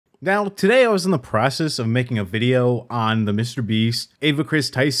Now, today I was in the process of making a video on the Mr. Beast, Ava Kris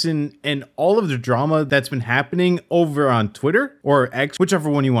Tyson, and all of the drama that's been happening over on Twitter, or X, whichever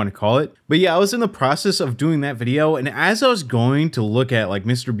one you want to call it. But yeah, I was in the process of doing that video, and as I was going to look at like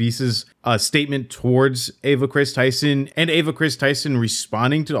Mr. Beast's statement towards Ava Kris Tyson, and Ava Kris Tyson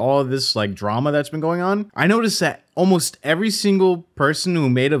responding to all of this like drama that's been going on, I noticed that almost every single person who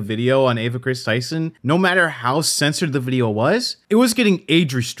made a video on Ava Kris Tyson, no matter how censored the video was, it was getting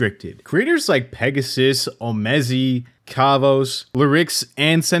age restricted. Creators like Pegasus, Omezi, Kavos, Lyrics,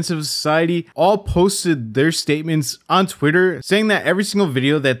 and Sensitive Society all posted their statements on Twitter saying that every single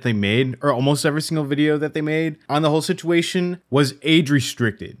video that they made, or almost every single video that they made on the whole situation, was age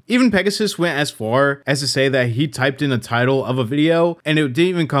restricted. Even Pegasus went as far as to say that he typed in a title of a video and it didn't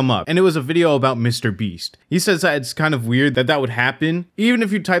even come up, and it was a video about Mr. Beast. He says that it's kind of weird that that would happen. Even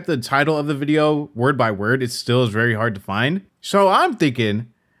if you type the title of the video word by word, it still is very hard to find. So I'm thinking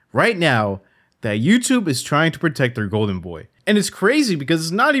right now that YouTube is trying to protect their golden boy. And it's crazy because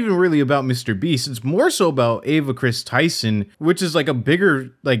it's not even really about Mr. Beast. It's more so about Ava Kris Tyson, which is like a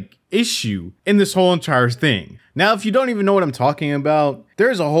bigger like issue in this whole entire thing. Now, if you don't even know what I'm talking about,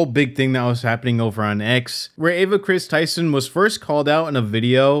 there's a whole big thing that was happening over on X where Ava Kris Tyson was first called out in a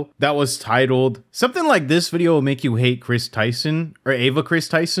video that was titled something like "This video will make you hate Kris Tyson," or Ava Kris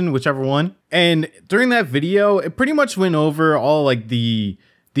Tyson, whichever one. And during that video, it pretty much went over all like the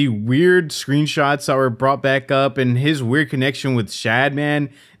weird screenshots that were brought back up and his weird connection with Shadman.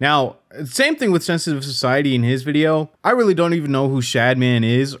 Now, same thing with Sensitive Society in his video. I really don't even know who Shadman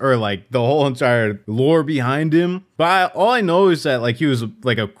is or like the whole entire lore behind him. But all I know is that like he was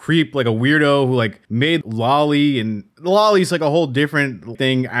like a creep, like a weirdo who like made Lolly, and Lolly's like a whole different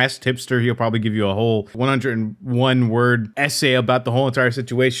thing. Ask Tipster, he'll probably give you a whole 101 word essay about the whole entire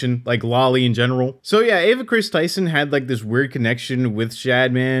situation, like Lolly in general. So yeah, Ava Kris Tyson had like this weird connection with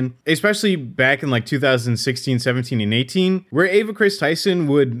Shadman, especially back in like 2016, 17, and 18, where Ava Kris Tyson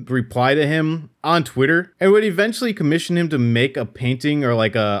would reply to him on Twitter and would eventually commission him to make a painting or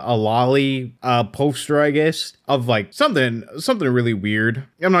like a Lolly poster, I guess, of like something really weird.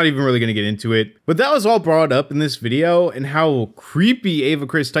 I'm not even really gonna get into it, but that was all brought up in this video and how creepy Ava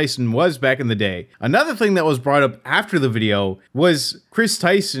Kris Tyson was back in the day. Another thing that was brought up after the video was Kris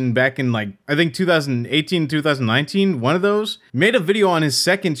Tyson back in like, I think 2018, 2019, one of those, made a video on his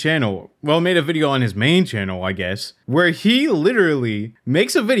second channel. Well, made a video on his main channel, I guess, where he literally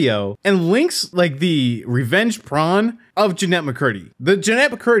makes a video and links like the revenge prawn of Jeanette McCurdy. The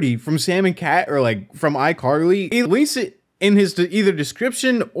Jeanette McCurdy from Sam and Cat, or like from iCarly, he links it in his either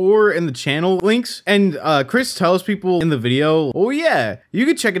description or in the channel links. And Kris tells people in the video, oh yeah, you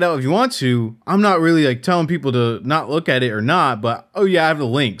can check it out if you want to. I'm not really like telling people to not look at it or not, but oh yeah, I have the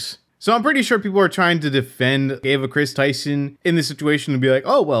links. So I'm pretty sure people are trying to defend Ava Kris Tyson in this situation to be like,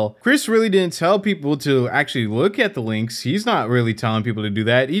 oh, well, Kris really didn't tell people to actually look at the links. He's not really telling people to do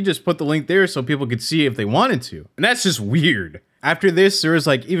that. He just put the link there so people could see if they wanted to. And that's just weird. After this, there was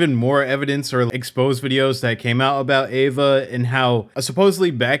like even more evidence or exposed videos that came out about Ava and how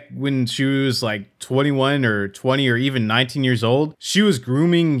supposedly back when she was like 21 or 20 or even 19 years old, she was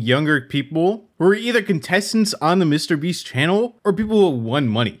grooming younger people who were either contestants on the Mr. Beast channel or people who won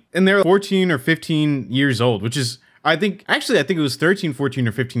money. And they're 14 or 15 years old, which is, I think it was 13, 14,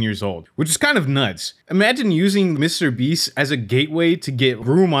 or 15 years old, which is kind of nuts. Imagine using Mr. Beast as a gateway to get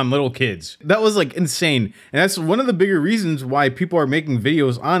room on little kids. That was like insane. And that's one of the bigger reasons why people are making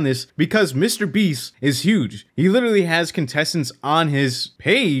videos on this, because Mr. Beast is huge. He literally has contestants on his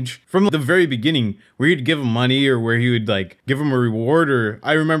page from the very beginning where he'd give them money or where he would like give them a reward. Or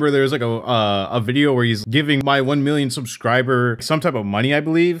I remember there was like a video where he's giving my 1 million subscriber some type of money, I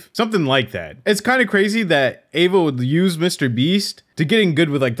believe. Something like that. It's kind of crazy that Ava would use Mr. Beast to getting good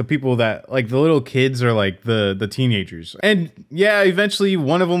with like the people that like the little kids or like the teenagers. And yeah, eventually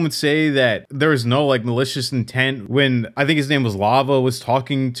one of them would say that there was no like malicious intent when I think his name was Lava was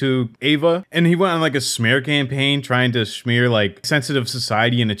talking to Ava, and he went on like a smear campaign trying to smear like Sensitive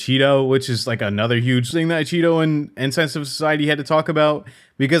Society and Cheeto, which is like another huge thing that Cheeto and Sensitive Society had to talk about.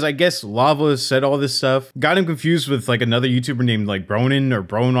 Because I guess Lava said all this stuff, got him confused with like another YouTuber named like Bronin or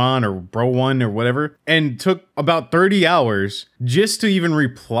Bronon or Bro1 or whatever, and took about 30 hours just to even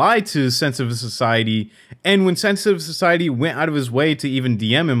reply to Sensitive Society. And when Sensitive Society went out of his way to even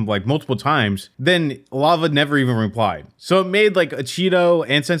DM him like multiple times, then Lava never even replied. So it made like Cheeto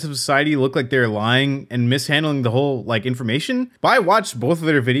and Sensitive Society look like they're lying and mishandling the whole like information. But I watched both of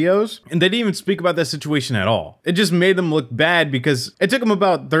their videos and they didn't even speak about that situation at all. It just made them look bad because it took them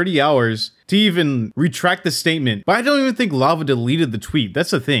about 30 hours to even retract the statement. But I don't even think Lava deleted the tweet.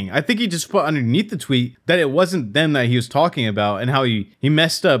 That's the thing. I think he just put underneath the tweet that it wasn't wasn't them that he was talking about, and how he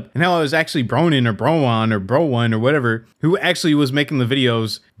messed up, and how it was actually Bronin or Browan or Broone or whatever who actually was making the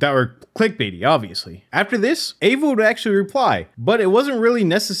videos that were clickbaity, obviously. After this, Ava would actually reply, but it wasn't really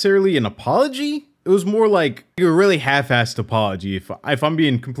necessarily an apology. It was more like a really half-assed apology, if I'm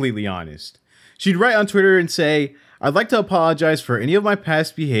being completely honest. She'd write on Twitter and say, "I'd like to apologize for any of my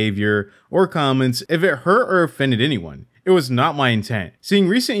past behavior or comments if it hurt or offended anyone. It was not my intent. Seeing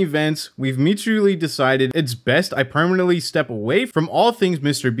recent events, we've mutually decided it's best I permanently step away from all things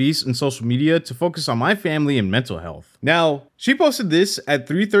Mr. Beast and social media to focus on my family and mental health." Now, she posted this at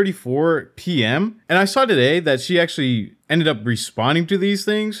 3:34 p.m. and I saw today that she actually ended up responding to these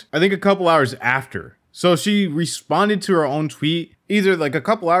things, I think a couple hours after. So she responded to her own tweet either like a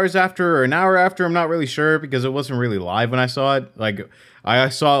couple hours after or an hour after. I'm not really sure because it wasn't really live when I saw it. Like I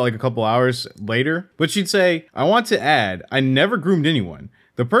saw it like a couple hours later. But she'd say, "I want to add, I never groomed anyone.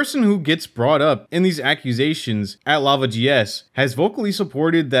 The person who gets brought up in these accusations at Lava GS has vocally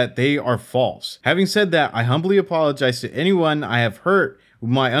supported that they are false. Having said that, I humbly apologize to anyone I have hurt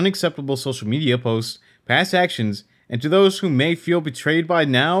with my unacceptable social media posts, past actions, and to those who may feel betrayed by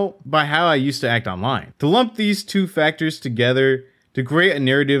how I used to act online. To lump these two factors together to create a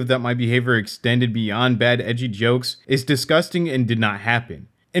narrative that my behavior extended beyond bad edgy jokes is disgusting and did not happen.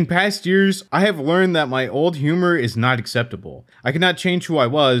 In past years, I have learned that my old humor is not acceptable. I cannot change who I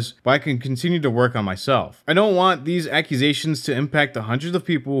was, but I can continue to work on myself. I don't want these accusations to impact the hundreds of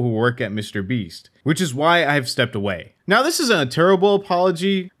people who work at Mr. Beast, which is why I have stepped away." Now, this isn't a terrible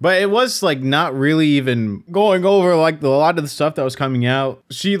apology, but it was like not really even going over like a lot of the stuff that was coming out.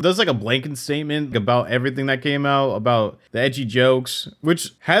 She does like a blanket statement about everything that came out, about the edgy jokes, which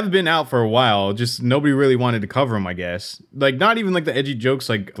have been out for a while, just nobody really wanted to cover them, I guess. Like not even like the edgy jokes,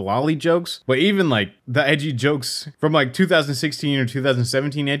 like the lolly jokes, but even like the edgy jokes from like 2016 or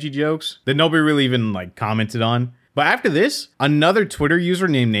 2017 edgy jokes that nobody really even like commented on. But after this, another Twitter user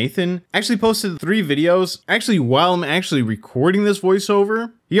named Nathan actually posted 3 videos, actually while I'm actually recording this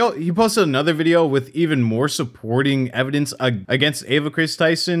voiceover. He posted another video with even more supporting evidence against Ava Kris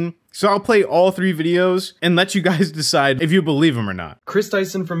Tyson. So I'll play all 3 videos and let you guys decide if you believe him or not. Kris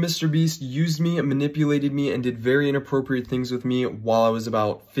Tyson from Mr. Beast used me, manipulated me, and did very inappropriate things with me while I was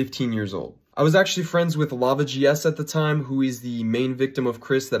about 15 years old. I was actually friends with Lava GS at the time, who is the main victim of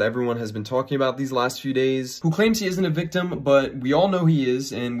Kris that everyone has been talking about these last few days, who claims he isn't a victim, but we all know he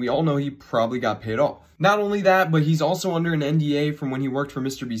is, and we all know he probably got paid off. Not only that, but he's also under an NDA from when he worked for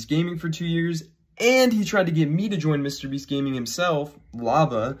Mr. Beast Gaming for 2 years, and he tried to get me to join Mr. Beast Gaming himself,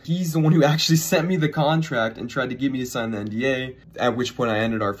 Lava. He's the one who actually sent me the contract and tried to get me to sign the NDA, at which point I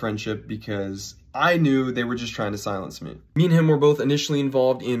ended our friendship because I knew they were just trying to silence me. Me and him were both initially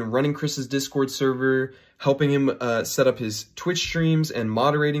involved in running Chris's Discord server, helping him set up his Twitch streams and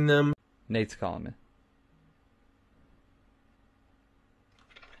moderating them. Nate's calling me.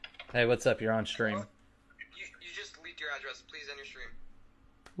 Hey, what's up? You're on stream. You just leaked your address. Please end your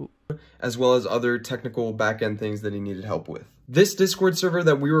stream. As well as other technical back-end things that he needed help with. This Discord server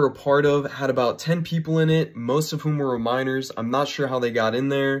that we were a part of had about 10 people in it, most of whom were minors. I'm not sure how they got in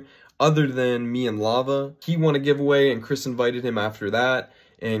there, other than me and Lava. He won a giveaway and Kris invited him after that,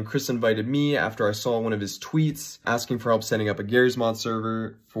 and Kris invited me after I saw one of his tweets asking for help setting up a Garry's Mod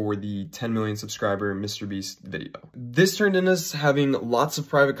server for the 10 million subscriber Mr. Beast video. This turned into us having lots of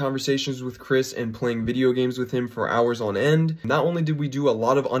private conversations with Kris and playing video games with him for hours on end. Not only did we do a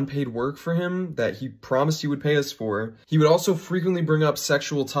lot of unpaid work for him that he promised he would pay us for, he would also frequently bring up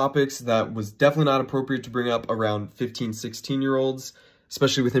sexual topics that was definitely not appropriate to bring up around 15, 16-year-olds.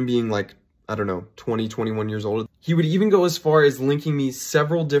 Especially with him being like, I don't know, 20, 21 years old. He would even go as far as linking me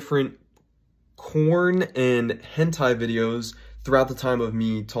several different corn and hentai videos throughout the time of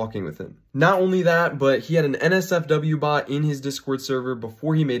me talking with him. Not only that, but he had an NSFW bot in his Discord server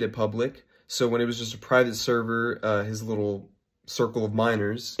before he made it public. So when it was just a private server, his little circle of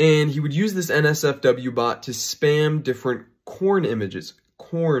minors. And he would use this NSFW bot to spam different corn images,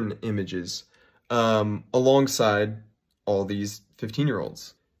 alongside all these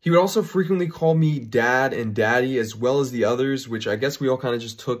 15-year-olds. He would also frequently call me dad and daddy as well as the others, which I guess we all kind of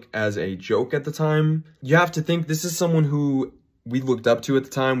just took as a joke at the time. You have to think this is someone who we looked up to at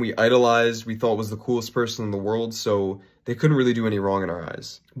the time, we idolized, we thought was the coolest person in the world, so they couldn't really do any wrong in our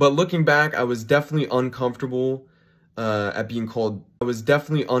eyes. But looking back, I was definitely uncomfortable at being called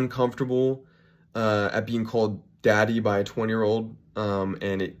daddy by a 20-year-old.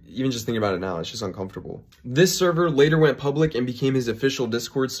 And even just thinking about it now, it's just uncomfortable. This server later went public and became his official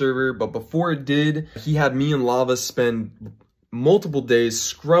Discord server, but before it did, he had me and Lava spend multiple days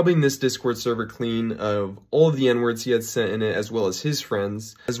scrubbing this Discord server clean of all of the N-words he had sent in it, as well as his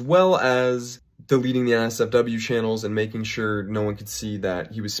friends, as well as deleting the NSFW channels and making sure no one could see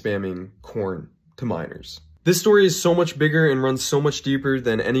that he was spamming corn to minors. This story is so much bigger and runs so much deeper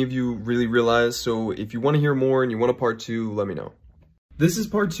than any of you really realize, so if you want to hear more and you want a part 2, let me know. This is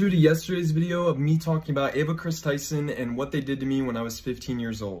part 2 to yesterday's video of me talking about Ava Kris Tyson and what they did to me when I was 15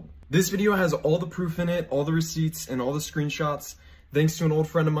 years old. This video has all the proof in it, all the receipts, and all the screenshots, thanks to an old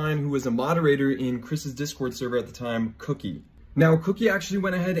friend of mine who was a moderator in Chris's Discord server at the time, Cookie. Now, Cookie actually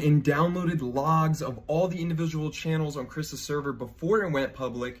went ahead and downloaded logs of all the individual channels on Chris's server before it went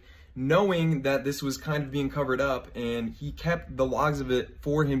public, knowing that this was kind of being covered up, and he kept the logs of it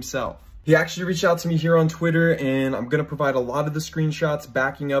for himself. He actually reached out to me here on Twitter, and I'm going to provide a lot of the screenshots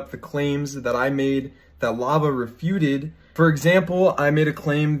backing up the claims that I made that Lava refuted. For example, I made a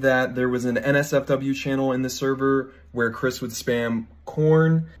claim that there was an NSFW channel in the server where Chris would spam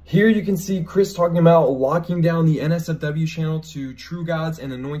corn. Here you can see Chris talking about locking down the NSFW channel to True Gods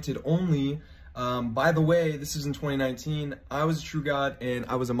and Anointed only. By the way, this is in 2019. I was a True God and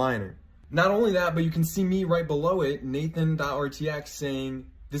I was a minor. Not only that, but you can see me right below it, Nathan.rtx, saying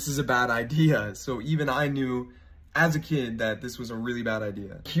this is a bad idea. So even I knew as a kid that this was a really bad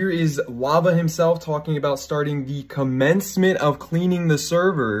idea. Here is Lava himself talking about starting the commencement of cleaning the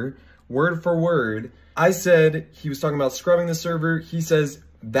server, word for word. I said he was talking about scrubbing the server. He says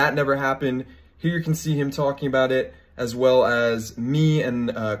that never happened. Here you can see him talking about it, as well as me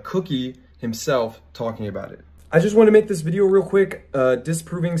and Cookie himself talking about it. I just want to make this video real quick,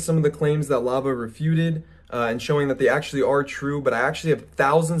 disproving some of the claims that Lava refuted and showing that they actually are true, but I actually have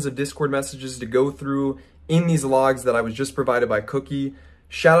thousands of Discord messages to go through in these logs that I was just provided by Cookie.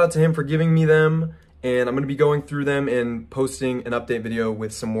 Shout out to him for giving me them, and I'm going to be going through them and posting an update video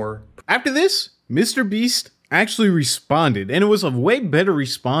with some more. After this, Mr. Beast actually responded, and it was a way better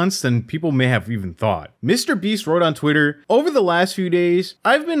response than people may have even thought. Mr. Beast wrote on Twitter, "Over the last few days,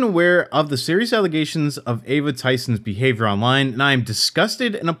 I've been aware of the serious allegations of Ava Tyson's behavior online, and I am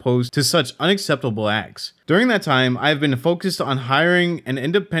disgusted and opposed to such unacceptable acts. During that time, I have been focused on hiring an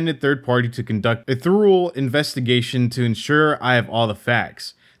independent third party to conduct a thorough investigation to ensure I have all the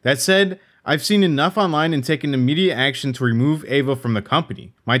facts. That said, I've seen enough online and taken immediate action to remove Ava from the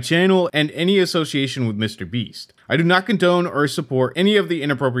company, my channel, and any association with Mr. Beast. I do not condone or support any of the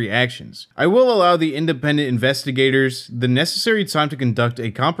inappropriate actions. I will allow the independent investigators the necessary time to conduct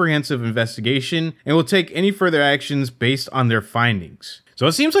a comprehensive investigation and will take any further actions based on their findings." So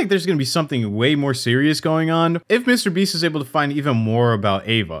it seems like there's going to be something way more serious going on if Mr. Beast is able to find even more about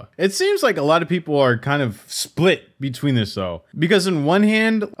Ava. It seems like a lot of people are kind of split between this though, because on one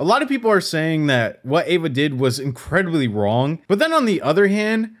hand, a lot of people are saying that what Ava did was incredibly wrong, but then on the other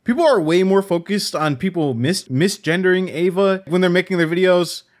hand, people are way more focused on people misgendering Ava when they're making their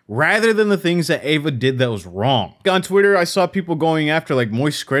videos, rather than the things that Ava did that was wrong. On Twitter, I saw people going after like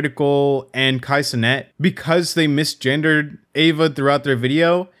Moist Critical and Kai Cenat because they misgendered Ava throughout their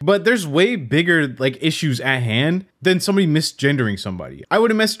video, but there's way bigger like issues at hand than somebody misgendering somebody. I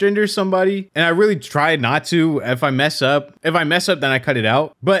would have misgendered somebody, and I really try not to. If I mess up, then I cut it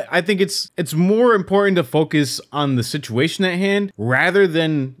out. But I think it's more important to focus on the situation at hand rather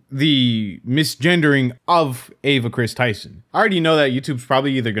than the misgendering of Ava Kris Tyson. I already know that YouTube's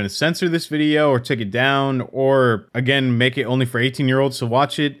probably either going to censor this video or take it down, or again make it only for 18-year-olds to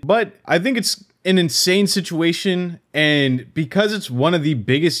watch it. But I think it's an insane situation, and because it's one of the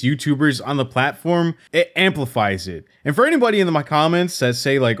biggest YouTubers on the platform, it amplifies it. And for anybody in my comments that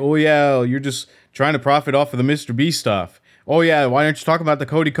say like, "Oh yeah, you're just trying to profit off of the Mr. Beast stuff. Oh yeah, why aren't you talking about the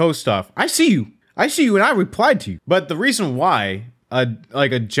Cody Co stuff?" I see you, and I replied to you. But the reason why,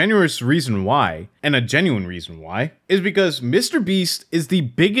 like a genuine reason why, is because Mr. Beast is the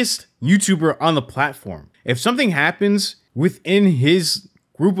biggest YouTuber on the platform. If something happens within his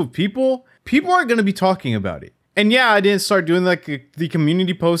group of people are going to be talking about it. And yeah, I didn't start doing like the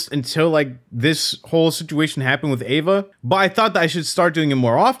community post until like this whole situation happened with Ava, but I thought that I should start doing it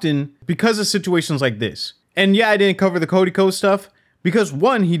more often because of situations like this. And yeah, I didn't cover the Cody Co stuff because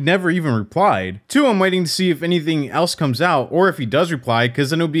 1, he never even replied. 2, I'm waiting to see if anything else comes out, or if he does reply, because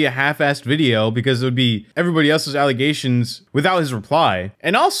then it would be a half-assed video because it would be everybody else's allegations without his reply.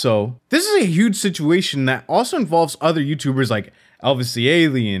 And also, this is a huge situation that also involves other YouTubers like Elvis the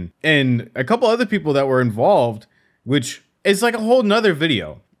Alien and a couple other people that were involved, which is like a whole nother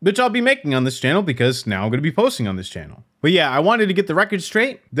video, which I'll be making on this channel because now I'm going to be posting on this channel. But yeah, I wanted to get the record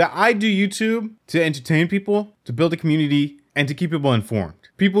straight that I do YouTube to entertain people, to build a community, and to keep people informed.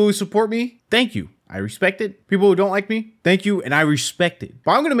 People who support me, thank you. I respect it. People who don't like me, thank you, and I respect it.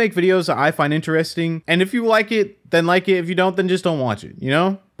 But I'm gonna make videos that I find interesting, and if you like it, then like it. If you don't, then just don't watch it, you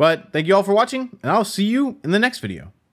know? But thank you all for watching, and I'll see you in the next video.